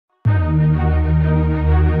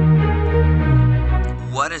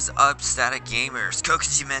What is up, Static Gamers?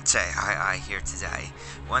 nthe I here today.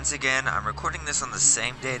 Once again, I'm recording this on the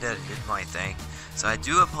same day that I did my thing, so I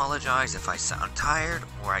do apologize if I sound tired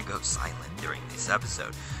or I go silent during this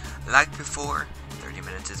episode. Like before, 30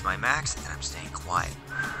 minutes is my max, and I'm staying quiet.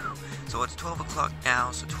 So it's 12 o'clock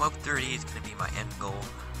now, so 12:30 is going to be my end goal.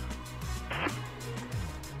 And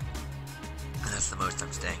that's the most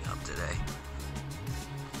I'm staying up today.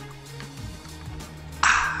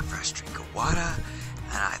 Fresh drink of water,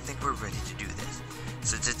 and I think we're ready to do this.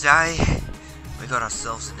 So today, we got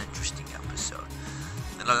ourselves an interesting episode.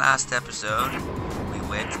 In the last episode, we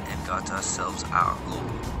went and got ourselves our goal,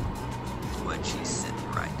 which is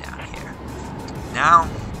sitting right down here. Now,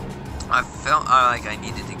 I felt like I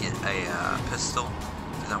needed to get a pistol,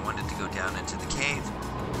 because I wanted to go down into the cave,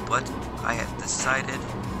 but I had decided,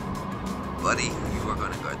 buddy, you are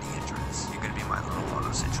going to guard the entrance. You're going to be my little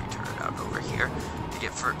auto sentry turret out over here to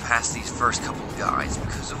get past these first couple of guys,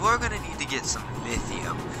 because we're going to need to get some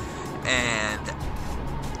lithium and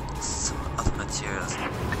some other materials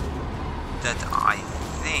that I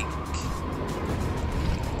think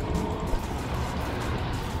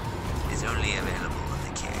is only available in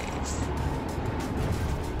the caves.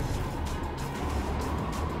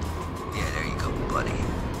 Yeah, there you go, buddy.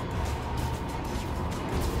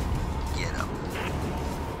 Get up.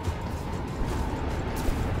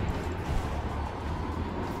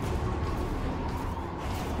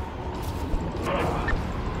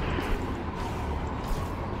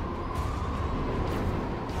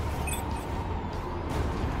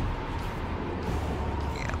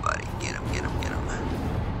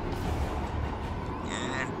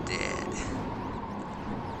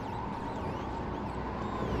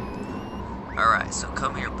 Alright, so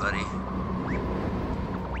come here, buddy.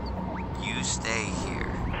 You stay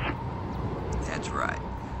here. That's right.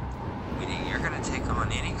 Meaning you're gonna take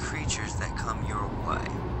on any creatures that come your way.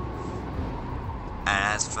 And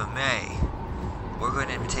as for me, we're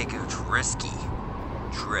gonna take a risky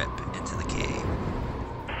trip into the cave.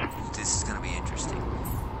 This is gonna be interesting.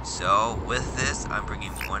 So, with this, I'm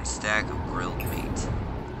bringing 1 stack of grilled meat.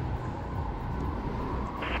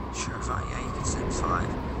 Sure, fine. Yeah, you can send 5.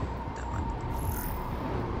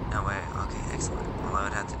 No way. Okay, excellent. All I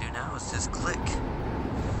would have to do now is just click.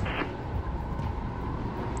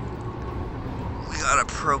 We got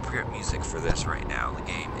appropriate music for this right now. The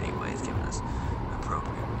game, anyway, is giving us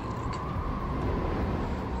appropriate music.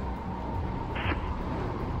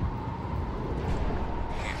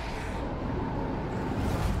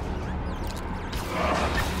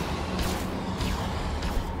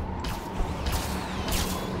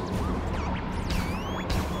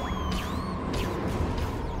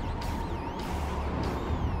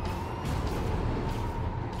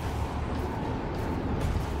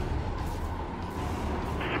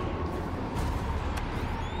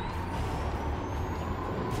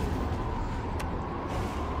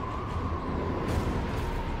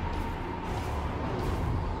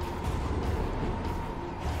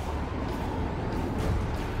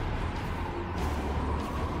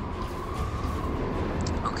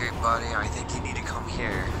 Buddy, I think you need to come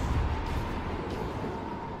here.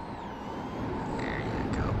 There you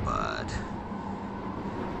go, bud.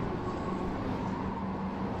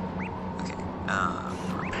 Okay,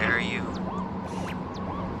 repair you.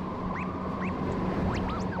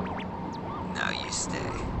 Now you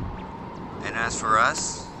stay. And as for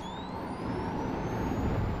us,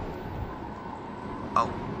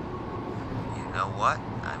 oh, you know what?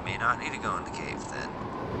 I may not need to go in the cave then.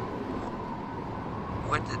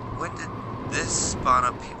 When did this spawn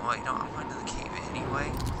up here? Well, you know, I'm going to the cave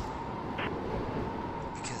anyway.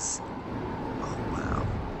 Because, oh wow,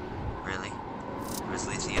 really? There was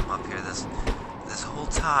lithium up here this whole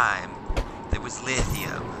time. There was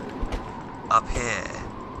lithium up here,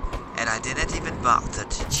 and I didn't even bother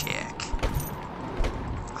to check.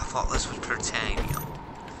 I thought this was plutonium.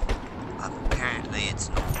 Apparently it's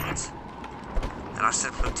not. And I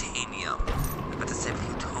said plutonium, but I said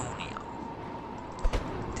plutonium.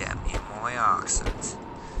 Damn near my accent.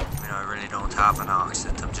 I mean, I really don't have an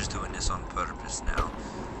accent. I'm just doing this on purpose now.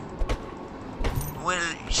 Well,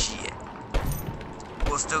 shit.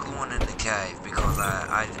 We're still going in the cave because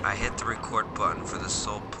I hit the record button for the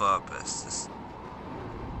sole purpose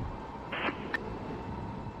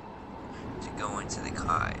to go into the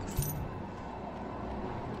cave.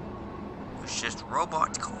 It's just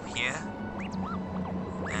robots come here.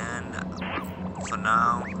 And for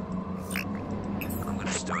now, I'm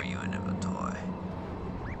gonna store you in inventory.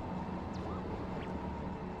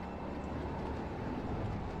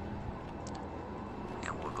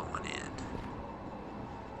 And we're going in.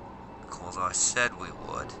 Because I said we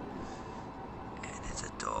would. And it's a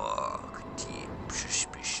dark, deep,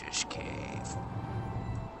 suspicious cave.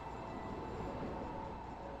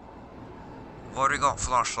 I've already got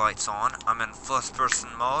flashlights on. I'm in first person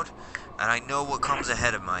mode, and I know what comes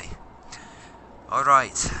ahead of me.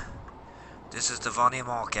 Alright, this is the Vonnie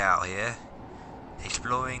Mark out here,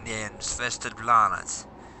 exploring the infested planet.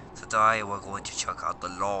 Today we're going to check out the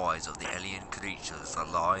lies of the alien creatures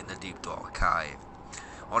that lie in the deep dark cave.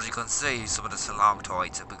 As you can see, some of the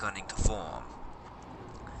stalactites are beginning to form.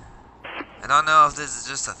 I don't know if this is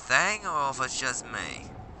just a thing or if it's just me.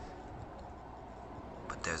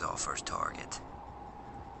 But there's our first target.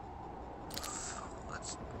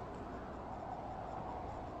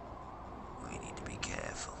 We need to be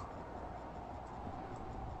careful.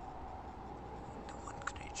 The one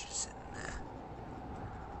creature sitting there.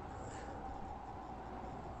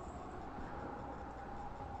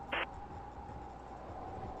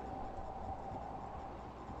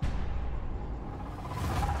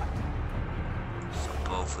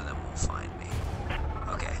 Both of them will find me.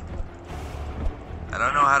 Okay. I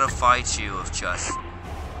don't know how to fight you with just...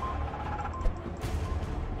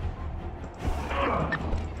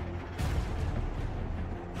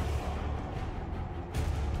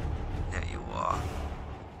 There you are.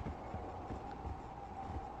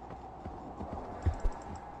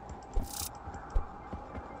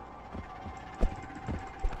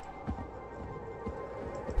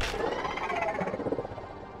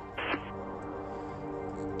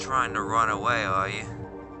 Trying to run away, are you?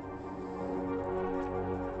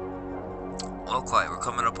 Look like we're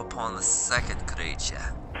coming up upon the second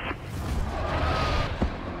creature.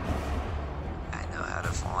 I know how to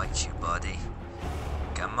fight you, buddy.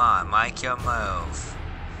 Come on, make your move.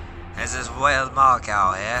 There's this wild mark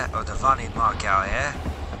out here, or the funny mark out here,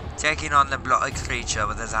 taking on the bloody creature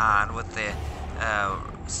with his hand, with the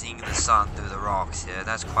seeing the sun through the rocks here.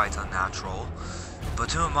 That's quite unnatural.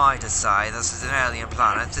 But who am I to say? This is an alien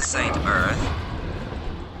planet, this ain't Earth.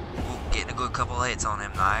 Ooh, getting a good couple of hits on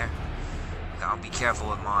him there. Gotta be careful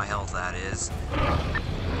with my health, that is.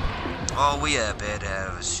 Oh, we a bit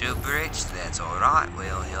of a soup bridge. That's alright.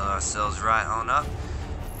 We'll heal ourselves right on up.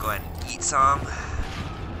 Go ahead and eat some.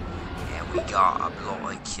 And we got a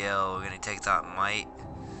bloody kill. We're gonna take that mate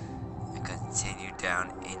and continue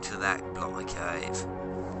down into that bloody cave.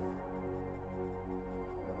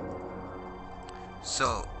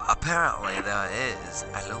 So, apparently there is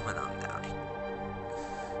aluminum down here.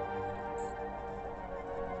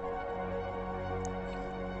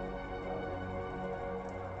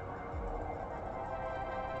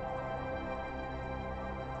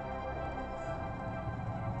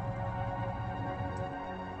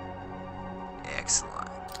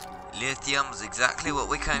 Excellent. Lithium's exactly what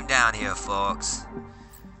we came down here, folks.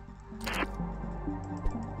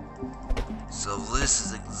 So this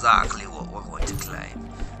is exactly what we're going to claim.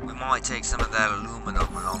 We might take some of that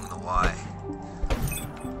aluminum along the way.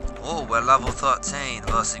 Oh, we're level 13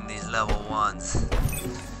 versus these level 1s.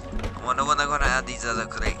 I wonder when they're going to add these other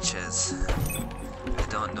creatures. I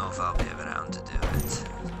don't know if I'll be around to do it.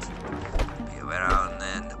 Be around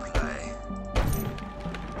then to play.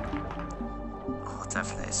 Oh,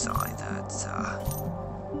 definitely saw that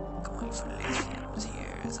going for lithiums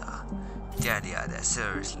here is dead, yeah,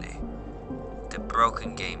 seriously. The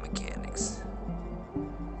broken game mechanics.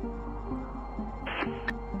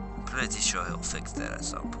 I'm pretty sure he'll fix that at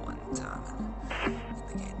some point in time in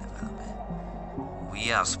the game development. We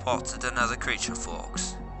have spotted another creature,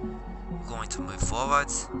 folks. We're going to move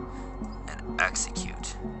forwards and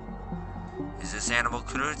execute. Is this animal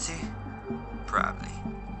cruelty? Probably.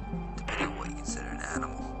 Depending on what you consider an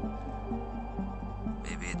animal.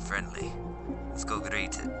 Maybe it's friendly. Let's go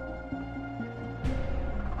greet it.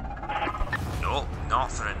 Nope, not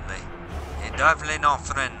friendly. It's definitely not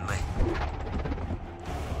friendly.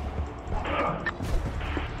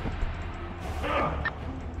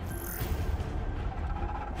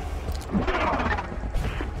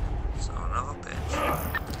 Son of a bitch.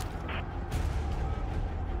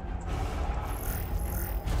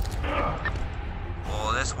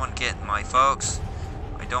 Oh, this one getting my folks.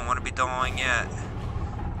 I don't want to be dying yet.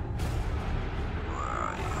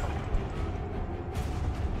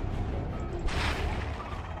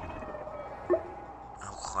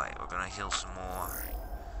 Heal some more.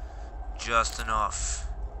 Just enough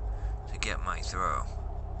to get my throw.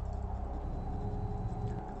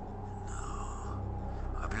 No.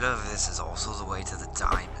 I believe this is also the way to the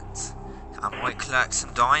diamonds. I might collect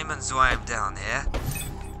some diamonds while I'm down here.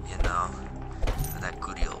 You know, that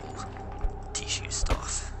goody old tissue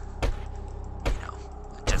stuff. You know,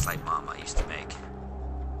 just like Mama used to make.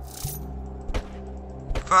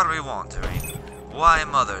 You're probably wondering why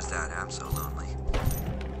Mother's down here. I'm so lonely.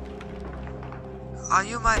 Are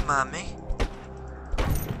you my mommy?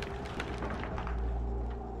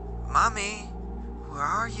 Mommy, where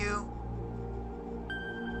are you?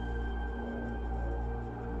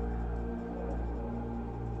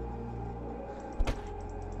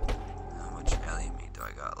 How much alien meat do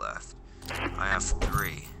I got left? I have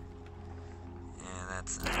 3. And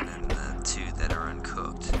then the 2 that are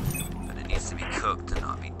uncooked. But it needs to be cooked and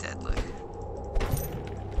not be deadly.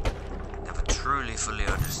 Never truly fully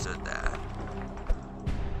understood that.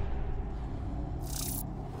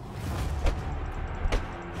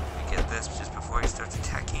 We get this just before he starts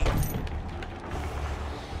attacking.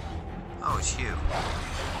 Oh, it's you.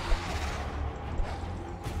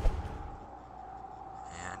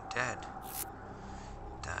 And dead.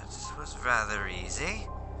 That was rather easy.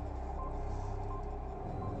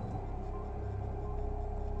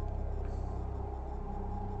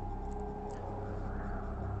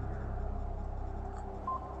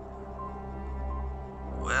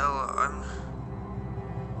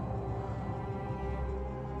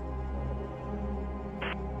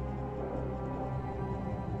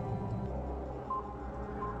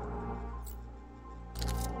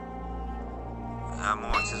 I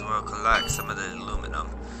might as well collect some of the aluminum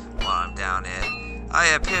while I'm down here.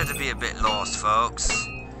 I appear to be a bit lost, folks.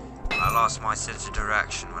 I lost my sense of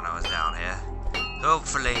direction when I was down here.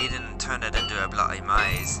 Hopefully he didn't turn it into a bloody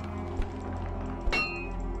maze.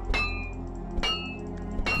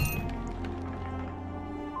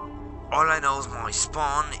 All I know is my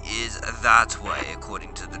spawn is that way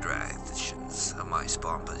according to the directions of my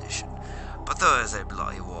spawn position. But there is a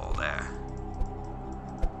bloody wall there.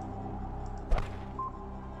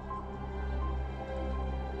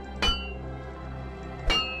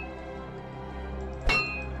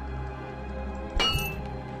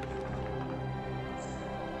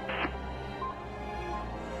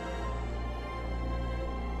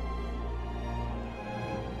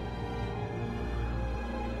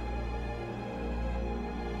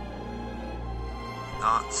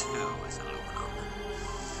 Not 2 is aluminum.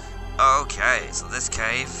 Okay, so this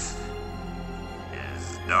cave is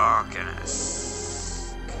dark and a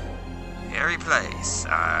scary place,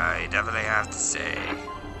 I definitely have to say.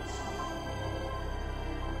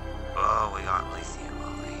 Oh, we got lithium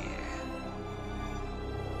over here.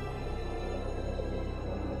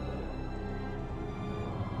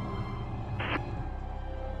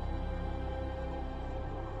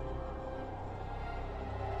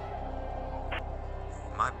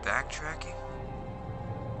 Am I backtracking?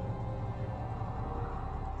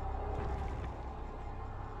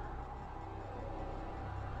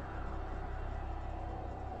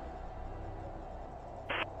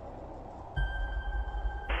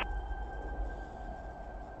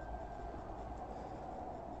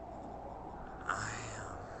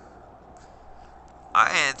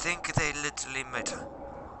 I think they literally made.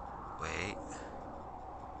 Wait.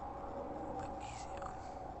 Magnesium.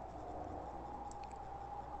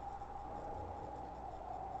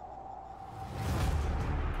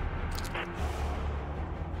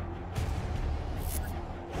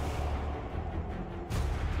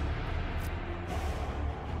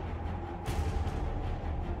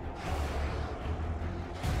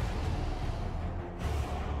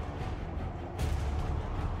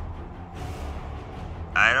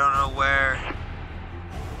 I don't know where.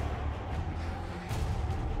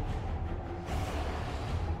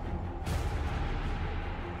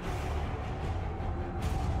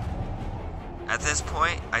 At this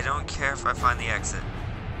point, I don't care if I find the exit.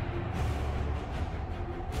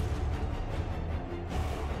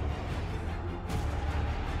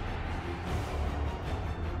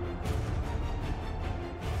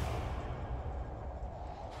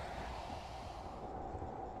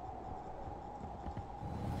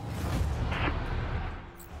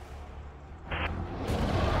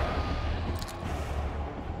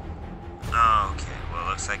 Okay, well,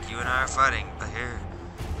 looks like you and I are fighting, but here,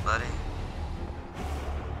 buddy.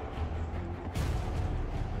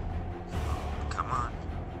 Come on.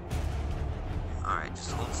 Alright,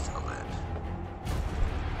 just hold still then.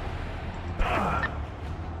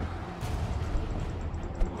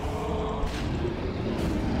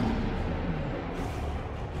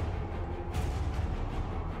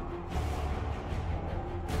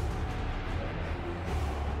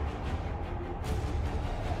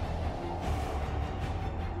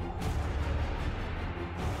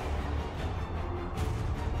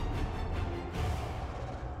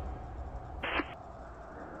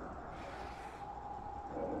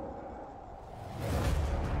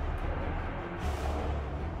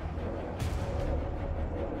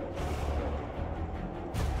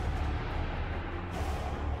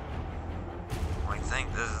 I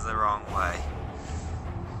think this is the wrong way.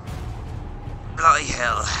 bloody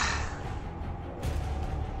hell.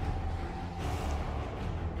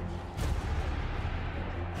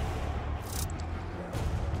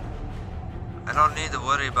 I don't need to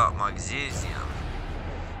worry about magnesium.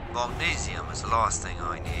 Magnesium is the last thing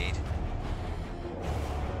I need.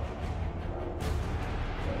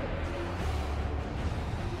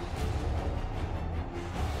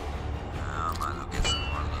 I might as well get some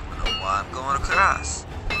more aluminum while I'm going across.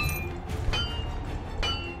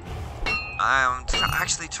 I'm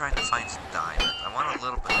actually trying to find some diamonds. I want a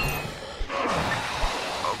little bit.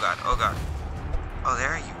 Oh god, oh god. Oh,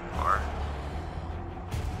 there you are.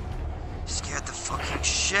 Scared the fucking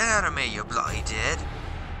shit out of me, you bloody did.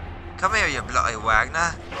 Come here, you bloody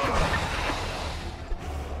Wagner.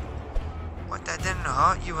 What, that didn't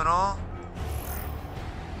hurt you at all?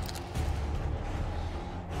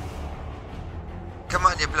 Come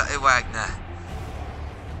on, you bloody Wagner.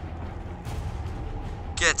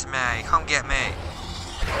 Get me, come get me.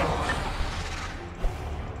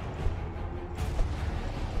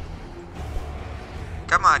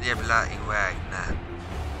 Come on, you bloody Wagner.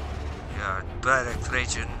 You're a better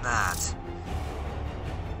creature than that.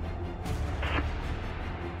 I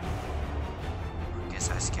guess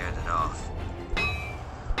I scared it off.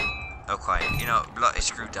 Okay, you know, bloody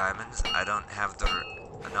screw diamonds. I don't have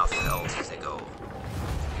enough health to go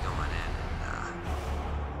going in.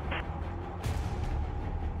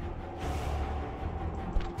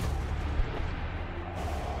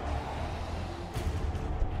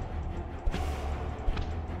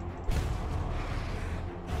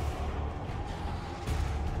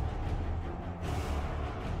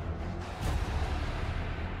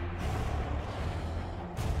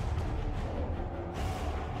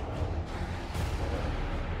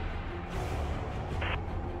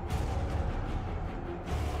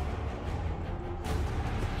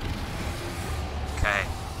 Okay,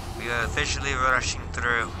 we are officially rushing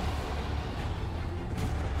through.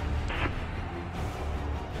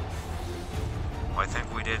 I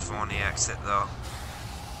think we did find the exit though,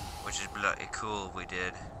 which is bloody cool we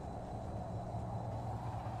did.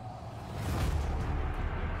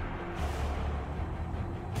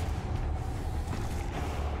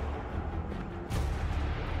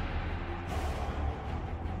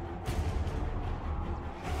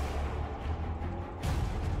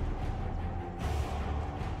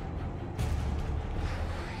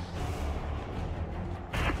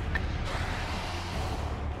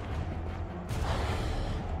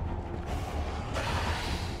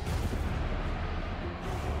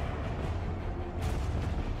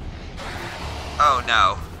 Oh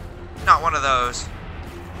no, not one of those.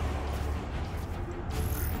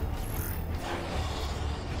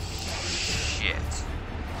 Shit.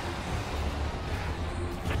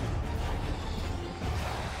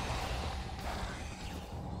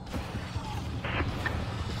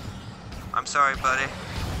 I'm sorry, buddy. I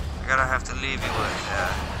gotta have to leave you with,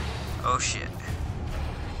 oh shit.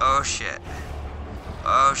 Oh shit.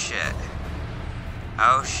 Oh shit.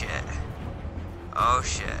 Oh shit. Oh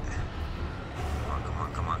shit.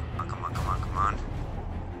 Come on.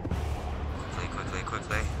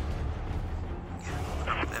 Quickly. Yeah,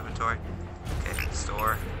 open up the inventory. Okay,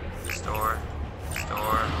 store.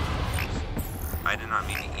 I did not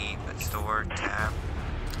mean to eat, but store, tab.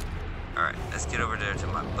 Alright, let's get over there to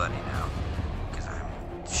my buddy now. Because I'm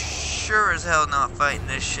sure as hell not fighting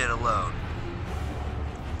this shit alone.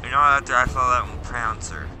 You know, after I call that one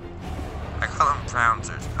Prouncer. I call them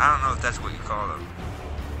Prouncers. I don't know if that's what you call them.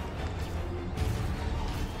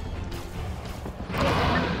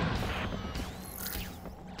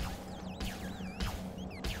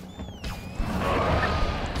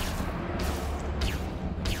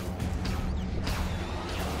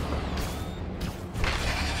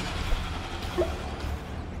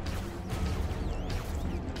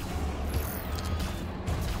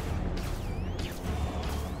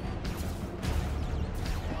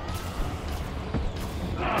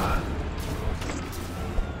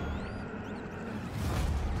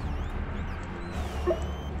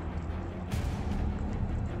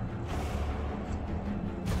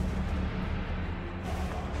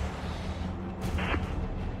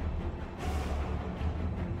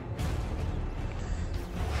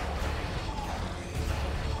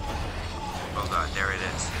 Oh god, there it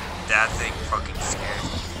is. That thing fucking scared me.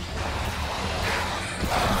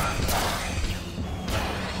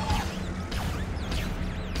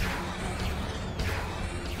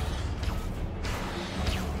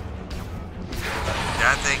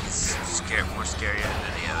 That thing is more scarier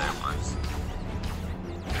than any other ones.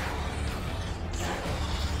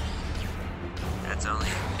 That's only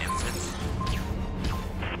an infant.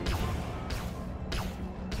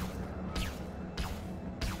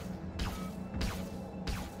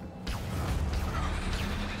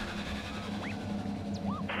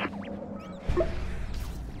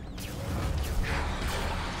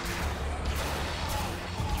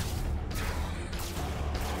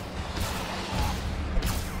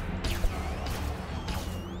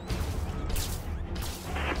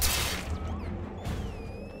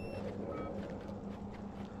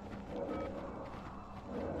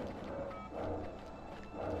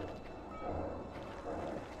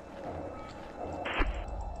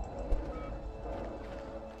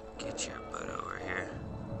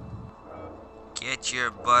 Get your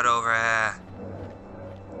butt over here.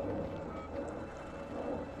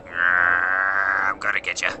 I'm gonna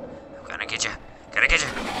get you. I'm gonna get you. Gonna get you.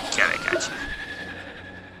 Gonna get you.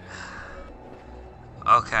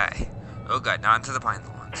 Okay. Oh god, now into the pine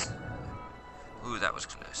thorns. Ooh, that was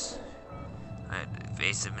close. I had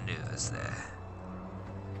evasive maneuvers there.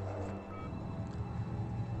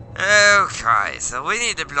 Okay, so we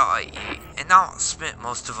need to bloody and not spend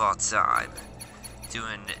most of our time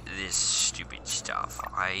doing this stupid stuff.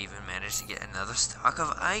 I even managed to get another stock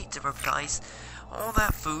of 8 to replace all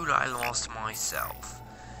that food I lost myself.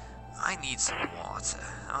 I need some water.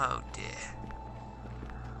 Oh dear.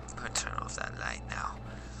 I'm gonna turn off that light now.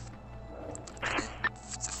 And then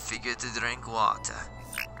figure to drink water.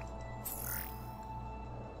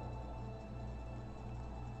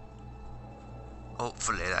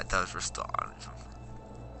 Hopefully that does restore.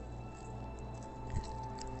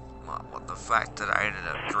 What the fact that I ended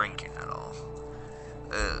up drinking it all.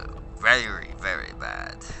 Very, very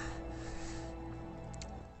bad.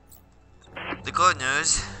 The good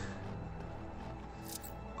news,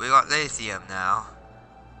 we got lithium now.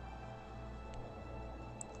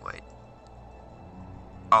 Wait.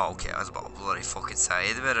 Oh, okay, I was about to bloody fucking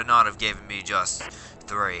say. They better not have given me just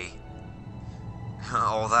 3.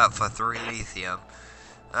 All that for 3 lithium.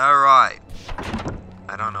 Alright.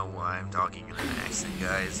 I don't know why I'm talking in an accent,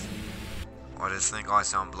 guys. I just think I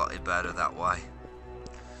sound bloody better that way.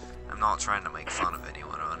 I'm not trying to make fun of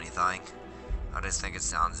anyone or anything. I just think it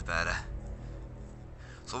sounds better.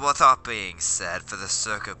 So with that being said, for the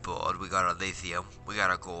circuit board, we got our lithium, we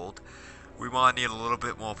got our gold. We might need a little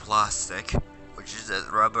bit more plastic, which is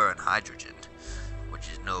rubber and hydrogen, which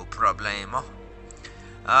is no problemo.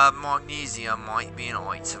 Magnesium might be an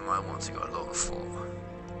item I want to go look for.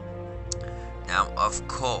 Now, of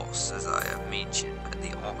course, as I have mentioned,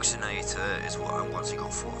 the oxygenator is what I want to go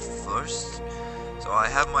for first. So I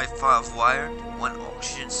have my 5 wired, 1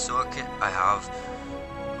 oxygen circuit. I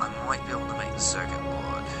might be able to make the circuit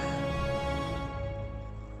board.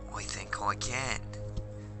 I think I can.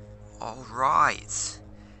 Alright.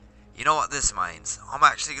 You know what this means? I'm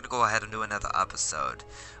actually going to go ahead and do another episode.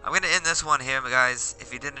 I'm going to end this one here, guys.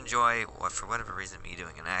 If you did enjoy, or for whatever reason me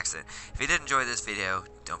doing an accent, if you did enjoy this video,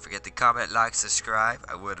 don't forget to comment, like, subscribe.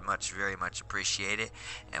 I would very much appreciate it.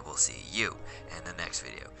 And we'll see you in the next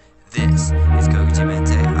video. This is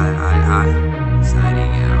nthe,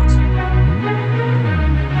 signing out.